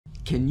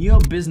Can your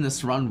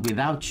business run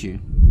without you?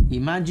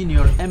 Imagine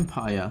your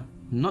empire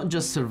not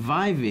just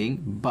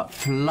surviving but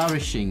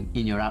flourishing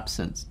in your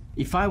absence.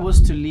 If I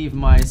was to leave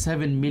my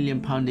 £7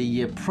 million a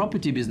year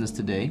property business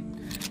today,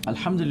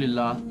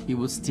 alhamdulillah, it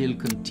would still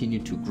continue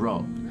to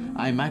grow.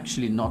 I'm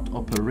actually not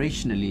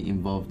operationally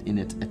involved in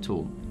it at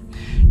all.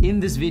 In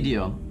this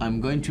video,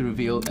 I'm going to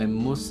reveal a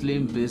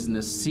Muslim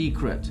business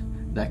secret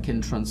that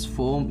can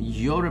transform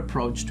your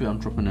approach to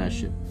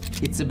entrepreneurship.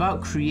 It's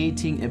about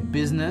creating a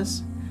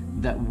business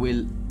that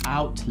will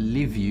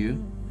outlive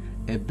you,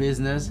 a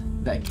business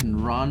that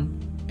can run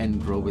and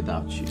grow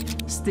without you.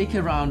 Stick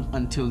around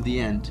until the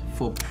end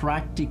for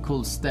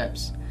practical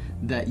steps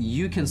that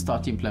you can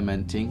start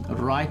implementing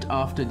right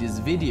after this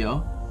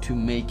video to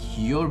make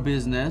your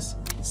business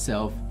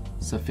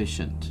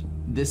self-sufficient.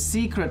 The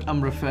secret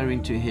I'm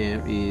referring to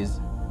here is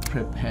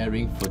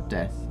preparing for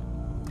death.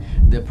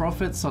 The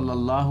Prophet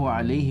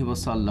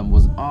ﷺ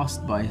was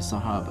asked by his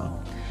Sahaba,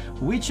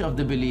 which of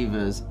the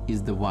believers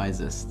is the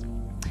wisest?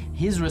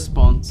 His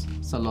response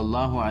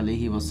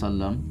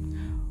ﷺ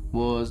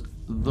was,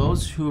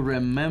 those who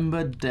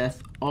remember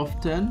death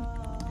often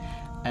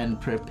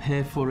and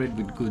prepare for it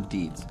with good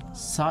deeds.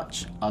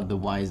 Such are the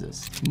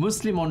wisest.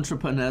 Muslim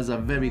entrepreneurs are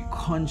very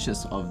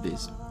conscious of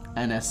this,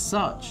 and as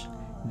such,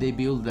 they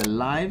build their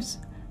lives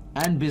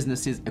and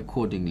businesses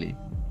accordingly.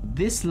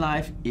 This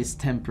life is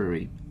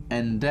temporary,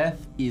 and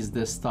death is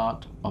the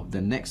start of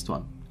the next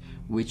one,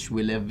 which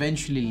will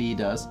eventually lead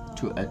us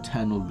to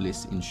eternal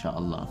bliss,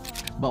 inshaAllah.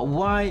 But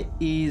why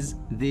is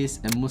this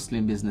a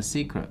Muslim business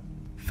secret?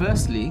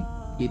 Firstly,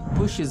 it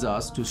pushes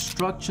us to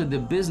structure the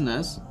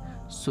business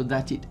so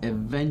that it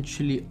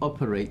eventually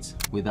operates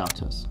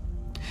without us.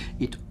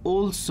 It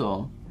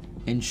also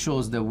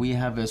ensures that we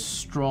have a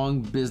strong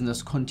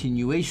business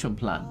continuation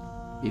plan.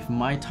 If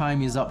my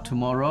time is up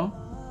tomorrow,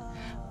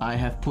 I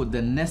have put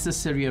the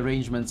necessary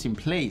arrangements in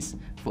place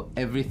for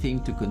everything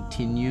to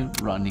continue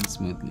running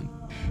smoothly.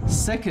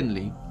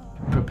 Secondly,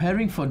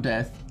 preparing for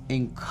death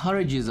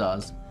encourages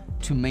us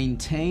to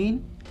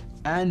maintain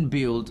and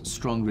build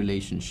strong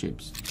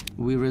relationships.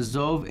 We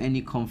resolve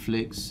any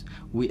conflicts,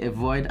 we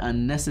avoid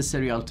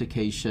unnecessary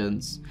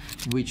altercations,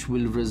 which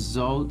will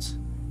result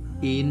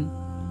in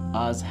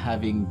us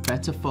having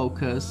better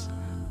focus,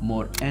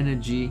 more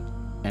energy,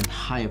 and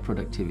higher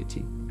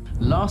productivity.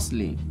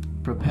 Lastly,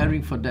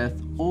 preparing for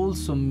death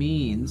also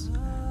means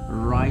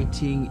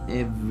writing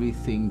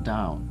everything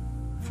down.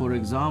 For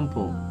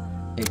example,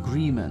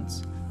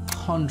 agreements,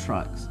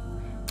 contracts,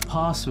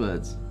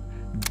 passwords,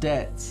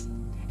 debts,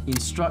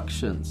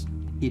 instructions.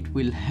 It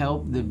will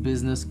help the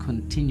business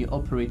continue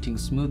operating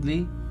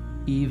smoothly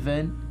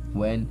even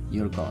when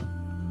you're gone.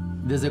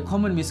 There's a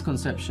common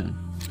misconception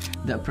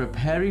that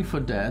preparing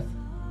for death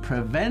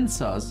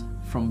prevents us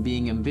from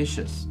being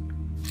ambitious.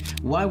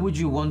 Why would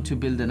you want to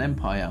build an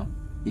empire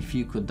if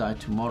you could die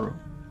tomorrow?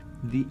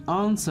 The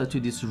answer to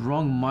this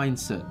wrong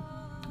mindset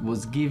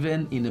was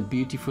given in a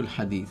beautiful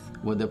hadith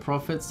where the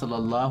Prophet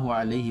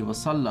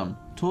ﷺ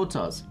taught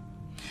us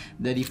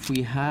that if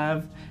we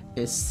have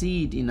a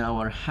seed in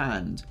our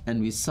hand and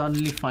we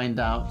suddenly find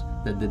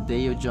out that the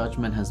day of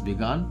judgment has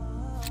begun,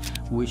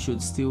 we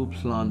should still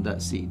plant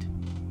that seed.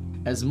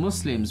 As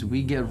Muslims,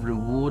 we get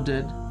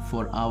rewarded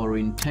for our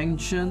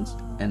intentions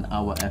and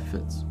our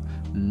efforts,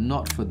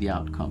 not for the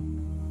outcome.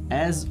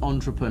 As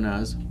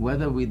entrepreneurs,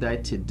 whether we die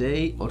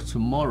today or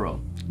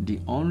tomorrow, the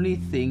only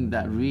thing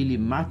that really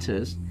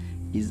matters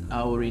is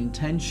our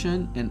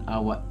intention and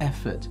our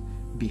effort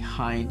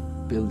behind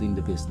building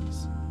the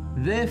business.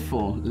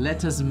 Therefore,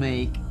 let us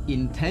make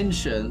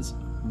intentions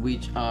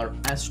which are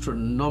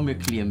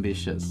astronomically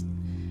ambitious.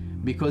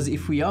 Because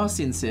if we are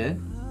sincere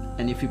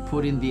and if we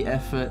put in the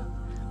effort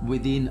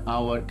within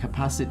our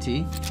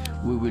capacity,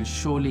 we will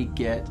surely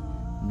get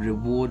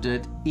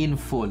rewarded in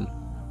full,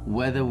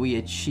 whether we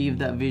achieve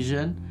that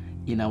vision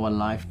in our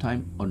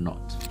lifetime or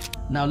not.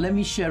 Now, let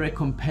me share a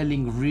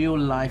compelling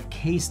real-life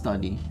case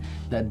study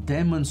that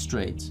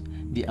demonstrates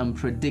the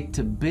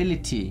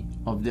unpredictability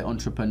of the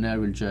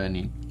entrepreneurial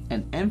journey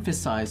and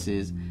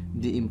emphasizes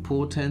the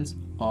importance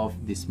of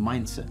this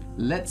mindset.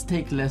 Let's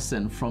take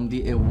lesson from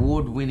the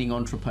award-winning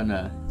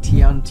entrepreneur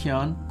Tian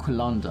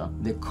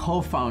Kulanda, the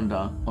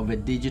co-founder of a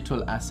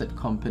digital asset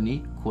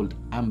company called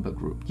Amber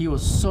Group. He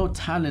was so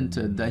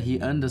talented that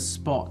he earned a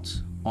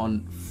spot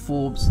on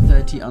Forbes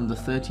 30 under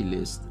 30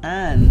 list,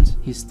 and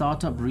his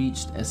startup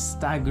reached a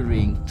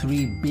staggering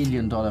 $3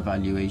 billion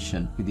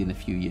valuation within a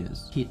few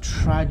years. He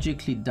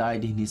tragically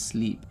died in his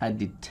sleep at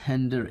the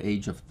tender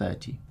age of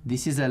 30.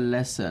 This is a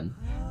lesson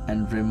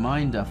and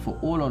reminder for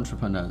all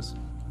entrepreneurs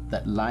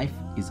that life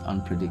is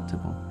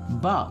unpredictable.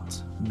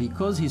 But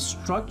because he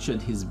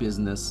structured his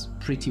business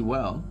pretty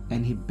well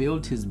and he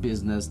built his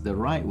business the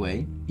right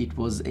way, it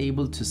was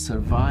able to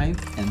survive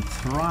and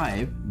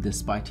thrive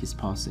despite his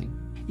passing.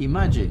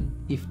 Imagine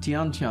if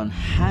Tian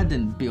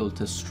hadn't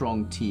built a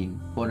strong team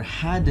or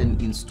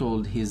hadn't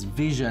installed his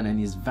vision and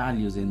his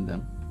values in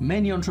them.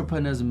 Many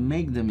entrepreneurs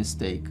make the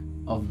mistake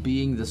of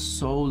being the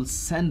sole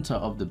center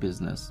of the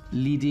business,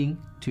 leading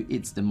to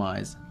its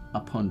demise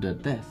upon their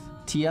death.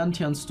 Tian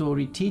Tian's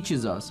story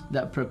teaches us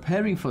that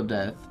preparing for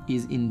death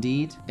is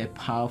indeed a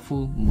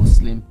powerful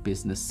Muslim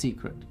business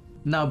secret.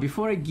 Now,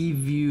 before I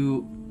give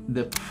you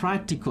the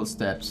practical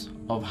steps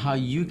of how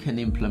you can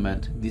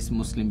implement this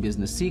Muslim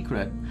business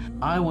secret,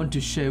 I want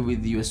to share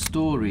with you a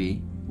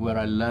story where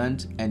I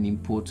learned an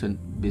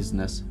important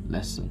business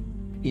lesson.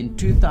 In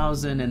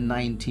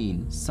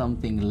 2019,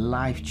 something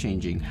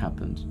life-changing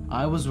happened.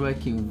 I was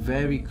working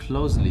very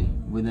closely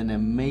with an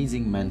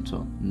amazing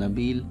mentor,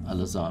 Nabil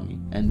Al-Azami,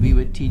 and we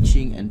were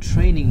teaching and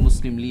training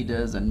Muslim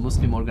leaders and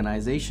Muslim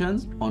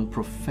organizations on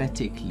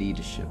prophetic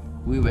leadership.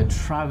 We were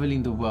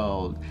traveling the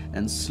world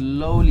and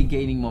slowly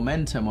gaining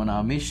momentum on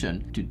our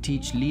mission to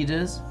teach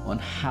leaders on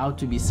how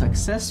to be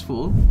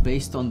successful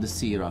based on the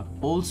seerah,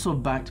 also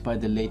backed by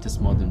the latest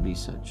modern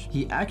research.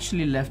 He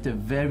actually left a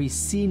very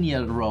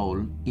senior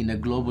role in a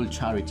global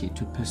charity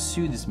to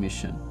pursue this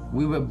mission.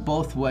 We were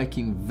both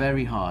working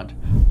very hard,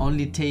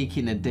 only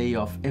taking a day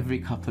off every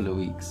couple of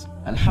weeks.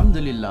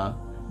 Alhamdulillah,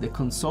 the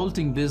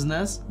consulting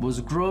business was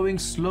growing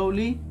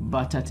slowly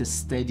but at a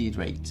steady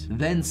rate.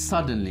 Then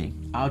suddenly,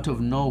 out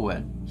of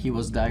nowhere, he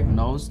was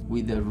diagnosed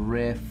with a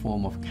rare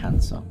form of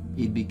cancer.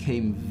 It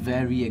became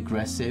very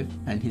aggressive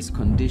and his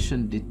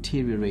condition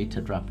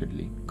deteriorated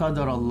rapidly.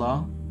 Qadar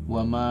Allah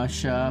wa ma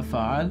sha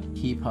fa'al,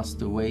 he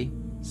passed away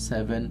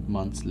 7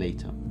 months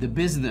later. The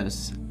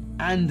business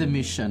and the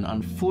mission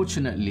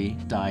unfortunately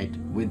died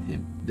with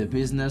him. The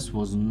business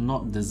was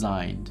not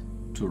designed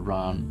to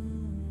run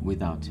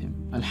without him.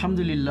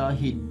 Alhamdulillah,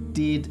 he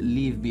did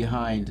leave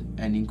behind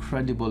an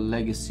incredible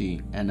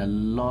legacy and a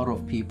lot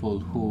of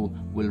people who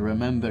will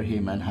remember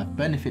him and have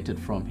benefited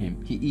from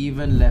him. He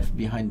even left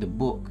behind a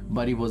book,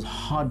 but it was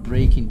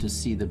heartbreaking to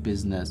see the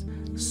business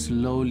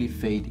slowly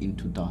fade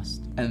into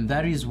dust. And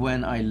that is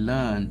when I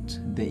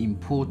learned the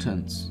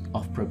importance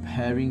of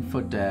preparing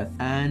for death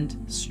and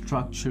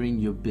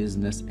structuring your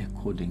business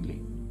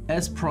accordingly.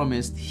 As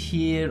promised,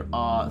 here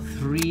are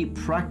 3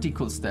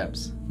 practical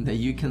steps that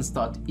you can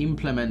start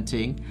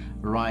implementing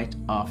right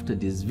after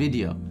this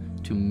video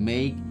to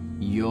make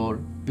your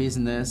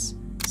business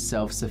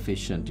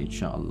self-sufficient,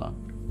 inshaAllah.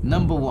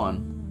 Number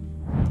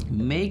 1,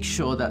 make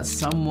sure that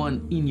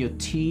someone in your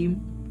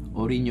team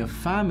or in your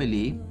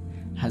family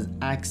has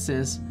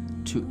access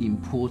to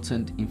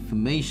important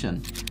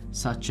information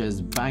such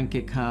as bank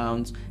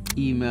accounts,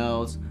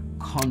 emails,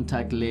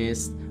 contact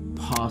lists,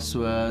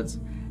 passwords,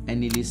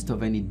 any list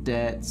of any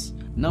debts.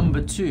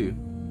 Number 2,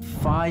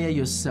 fire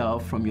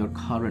yourself from your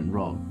current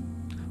role.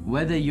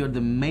 Whether you're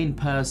the main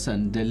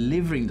person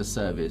delivering the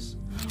service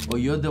or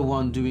you're the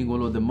one doing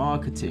all of the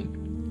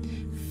marketing,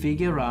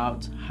 figure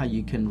out how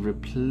you can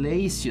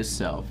replace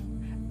yourself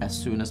as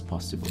soon as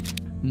possible.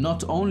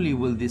 Not only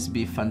will this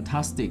be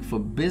fantastic for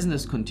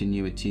business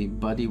continuity,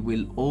 but it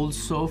will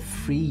also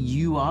free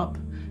you up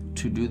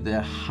to do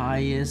the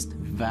highest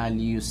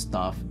value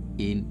stuff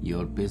in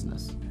your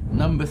business.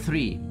 Number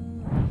 3,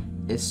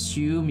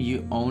 assume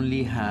you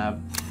only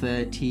have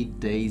 30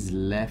 days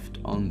left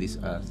on this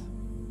earth.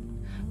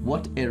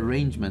 What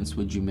arrangements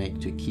would you make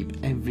to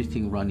keep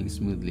everything running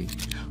smoothly?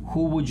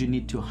 Who would you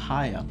need to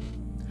hire?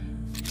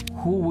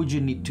 Who would you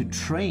need to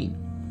train?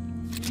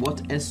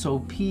 What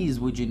SOPs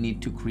would you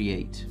need to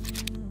create?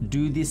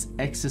 Do this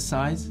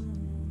exercise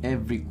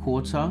every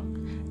quarter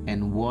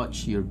and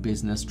watch your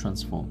business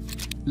transform.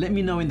 Let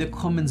me know in the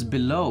comments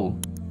below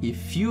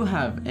if you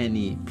have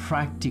any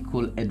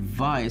practical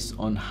advice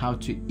on how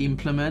to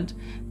implement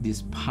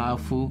this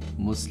powerful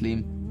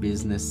Muslim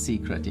business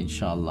secret,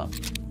 inshallah.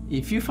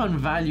 If you found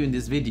value in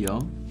this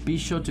video, be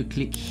sure to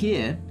click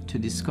here to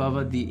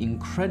discover the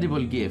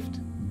incredible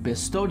gift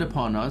bestowed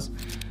upon us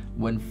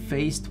when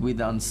faced with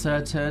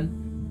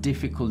uncertain,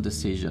 difficult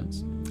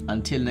decisions.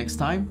 Until next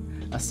time,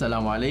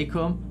 As-salamu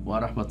alaykum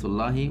wa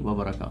rahmatullahi wa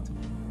barakatuh.